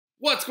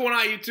What's going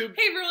on, YouTube?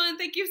 Hey everyone,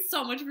 thank you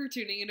so much for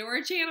tuning into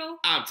our channel.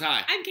 I'm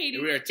Ty. I'm Katie.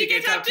 And we are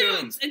TK Top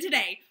Tunes. And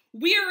today,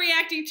 we are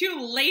reacting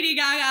to Lady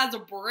Gaga's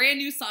brand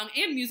new song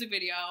and music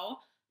video,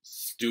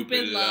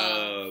 Stupid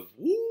Love.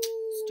 Woo!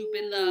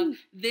 Stupid Love.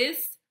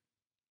 This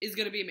is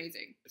going to be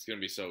amazing. It's going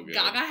to be so good.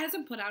 Gaga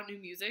hasn't put out new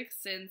music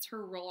since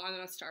her role on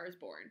A Star is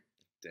Born.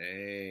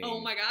 Dang.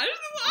 Oh my gosh.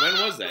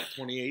 When was that?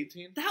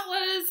 2018? That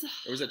was...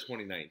 Or was that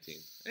 2019?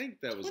 I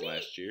think that was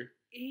last year.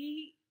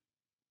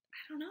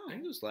 I don't know. I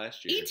think it was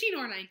last year. 18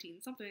 or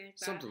 19, something like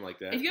that. Something like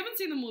that. If you haven't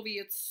seen the movie,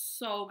 it's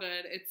so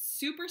good. It's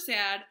super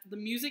sad. The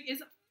music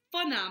is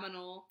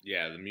phenomenal.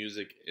 Yeah, the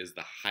music is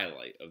the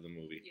highlight of the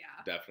movie.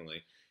 Yeah.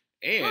 Definitely.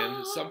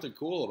 And something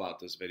cool about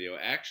this video,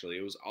 actually,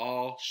 it was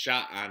all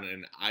shot on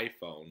an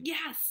iPhone.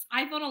 Yes,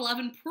 iPhone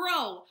 11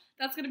 Pro.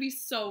 That's going to be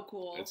so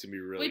cool. It's going to be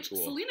really cool.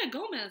 Which Selena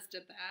Gomez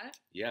did that.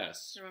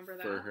 Yes. Remember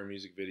that? For her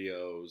music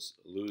videos,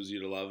 Lose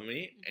You to Love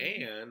Me,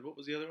 and what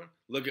was the other one?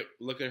 Look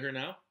at Her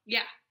Now?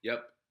 Yeah.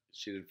 Yep.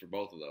 She did for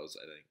both of those,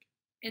 I think.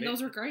 And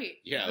those were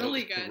great. Yeah,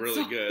 really good.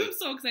 Really good. I'm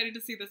so excited to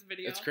see this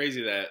video. It's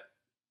crazy that,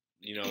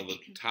 the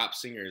top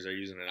singers are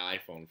using an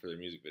iPhone for their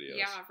music videos.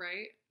 Yeah,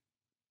 right?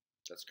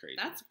 That's crazy.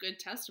 That's good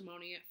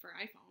testimony for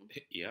iPhone.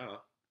 Yeah. Or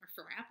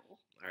for Apple.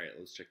 All right,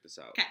 let's check this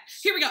out. Okay,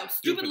 here we go.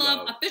 Stupid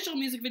Love official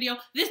music video.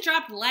 This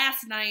dropped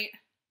last night.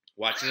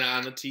 Watching it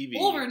on the TV.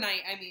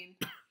 Overnight, I mean.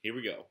 Here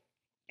we go.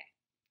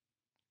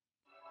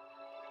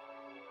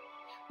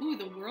 Ooh,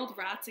 the world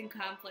rots in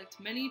conflict.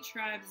 Many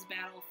tribes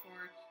battle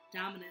for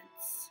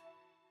dominance.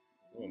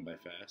 Going by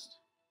fast.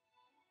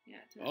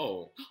 Yeah.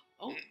 Oh.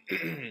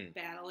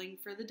 Battling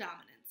for the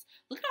dominance.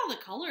 Look at all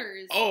the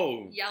colors.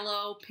 Oh.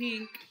 Yellow,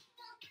 pink.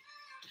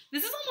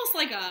 This is almost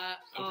like a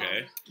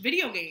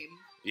video game.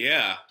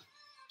 Yeah.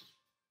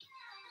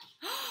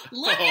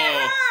 Look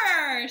at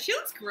her. She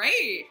looks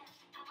great.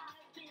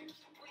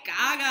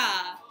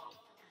 Gaga.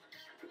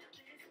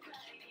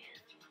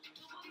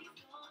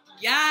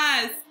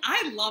 Yes,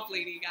 I love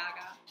Lady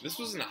Gaga. This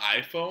was an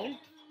iPhone?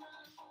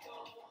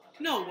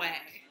 No way.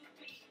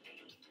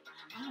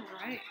 All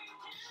right.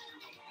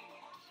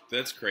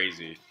 That's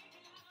crazy.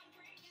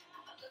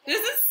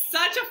 This is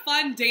such a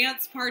fun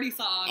dance party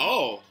song.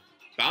 Oh,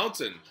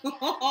 bouncing. Break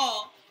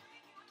out,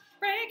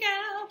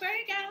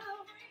 break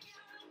out.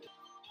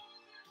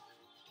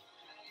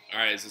 All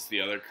right, is this the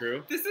other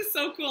crew? This is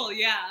so cool,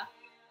 yeah.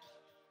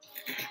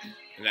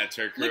 And that's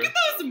her crew? Look at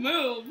those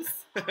moves.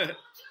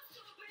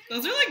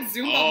 Those are like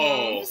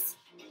Zumba moves.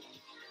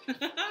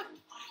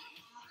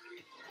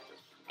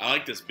 I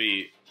like this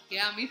beat.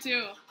 Yeah, me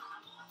too.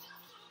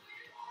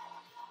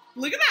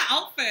 Look at that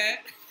outfit.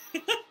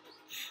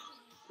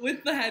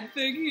 With the head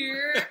thing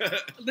here.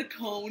 The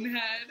cone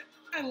head.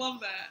 I love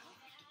that.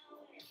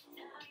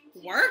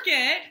 Work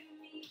it.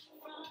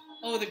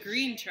 Oh, the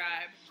green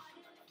tribe.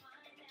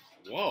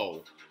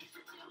 Whoa.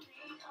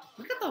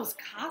 Look at those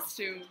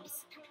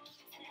costumes.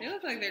 They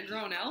look like they're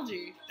growing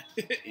algae.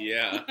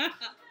 Yeah.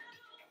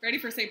 Ready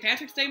for St.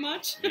 Patrick's Day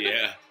much?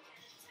 Yeah.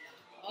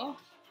 Oh,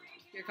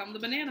 here come the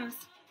bananas.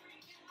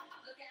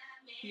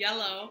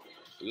 Yellow.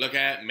 Look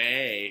at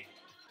me.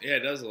 Yeah, it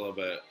does a little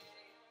bit.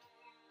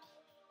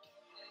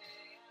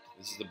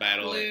 This is the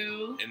battle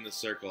in the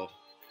circle.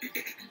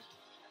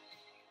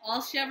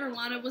 All she ever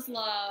wanted was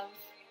love.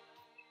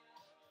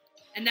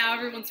 And now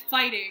everyone's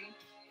fighting.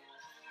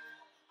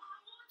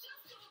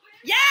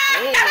 Yeah!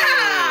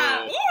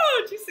 Oh.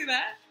 Ooh, did you see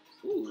that?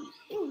 Ooh,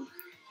 ooh.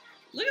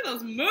 Look at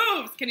those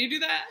moves. Can you do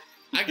that?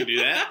 I can do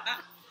that.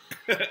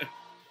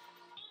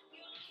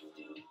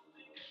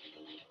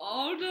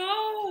 Oh,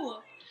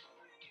 no.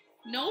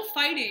 No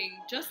fighting,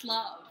 just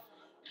love.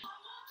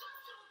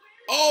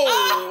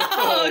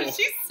 Oh!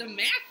 She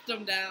smacked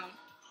him down.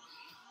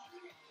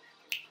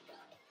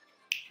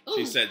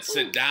 She said,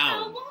 sit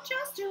down. I want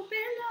your stupid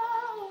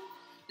love.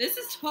 This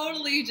is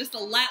totally just a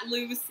let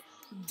loose,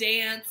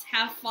 dance,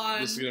 have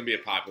fun. This is going to be a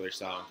popular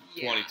song.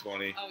 Yeah.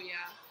 2020. Oh,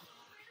 yeah.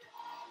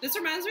 This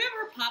reminds me of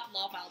her Pop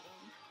Love album.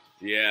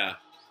 Yeah.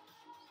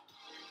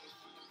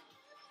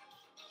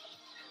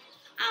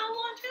 I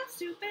want your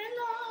stupid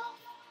love.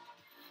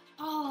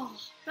 Oh,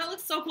 that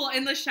looks so cool.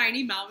 And the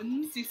shiny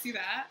mountains. Do you see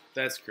that?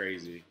 That's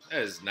crazy.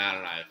 That is not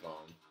an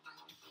iPhone.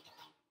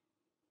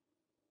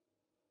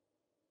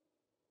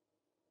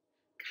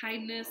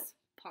 Kindness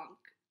Punk.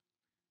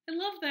 I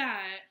love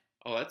that.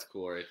 Oh, that's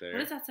cool right there. What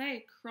does that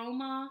say?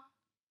 Chromarca?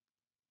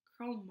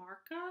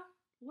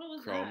 What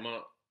was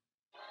that?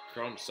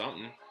 Chrome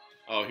something.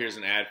 Oh, here's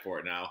an ad for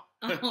it now.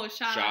 Oh,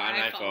 shot on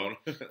an iPhone.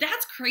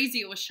 That's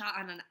crazy. It was shot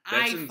on an iPhone.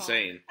 That's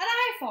insane. An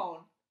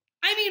iPhone.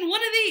 I mean,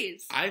 one of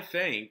these. I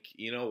think,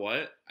 you know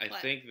what? I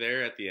think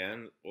there at the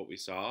end, what we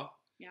saw.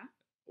 Yeah.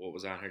 What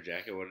was on her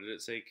jacket? What did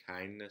it say?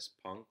 Kindness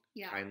Punk?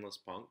 Yeah. Kindness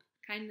Punk?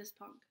 Kindness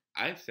Punk.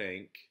 I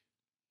think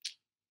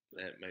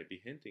that might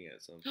be hinting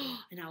at something.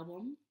 An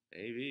album?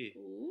 Maybe.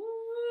 Ooh.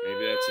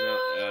 Maybe that's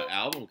an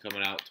album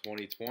coming out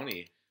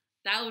 2020.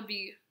 That would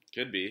be.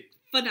 Could be.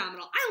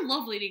 Phenomenal. I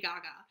love Lady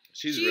Gaga.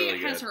 She's really good.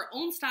 She has her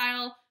own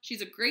style.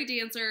 She's a great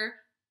dancer.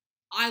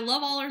 I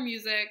love all her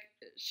music.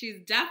 she's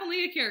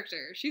definitely a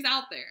character. She's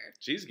out there.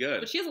 She's good.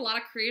 But she has a lot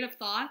of creative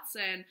thoughts,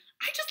 and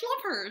I just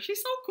love her.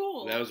 She's so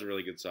cool. That was a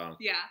really good song.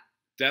 Yeah.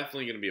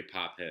 Definitely going to be a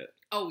pop hit.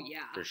 Oh,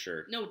 yeah. For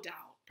sure. No doubt.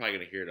 Probably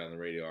going to hear it on the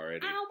radio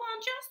already. I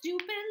want your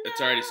stupid love.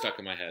 It's already stuck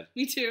in my head.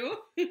 Me too.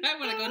 I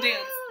want to go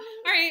dance.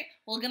 All right.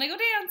 We're going to go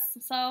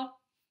dance. So,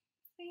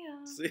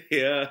 See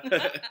ya.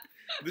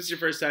 If this is your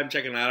first time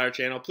checking out our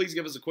channel, please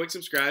give us a quick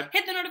subscribe.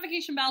 Hit the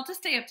notification bell to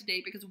stay up to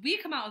date because we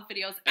come out with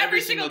videos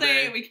every single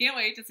day. We can't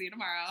wait to see you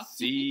tomorrow.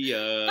 See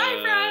ya.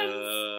 Bye, friends.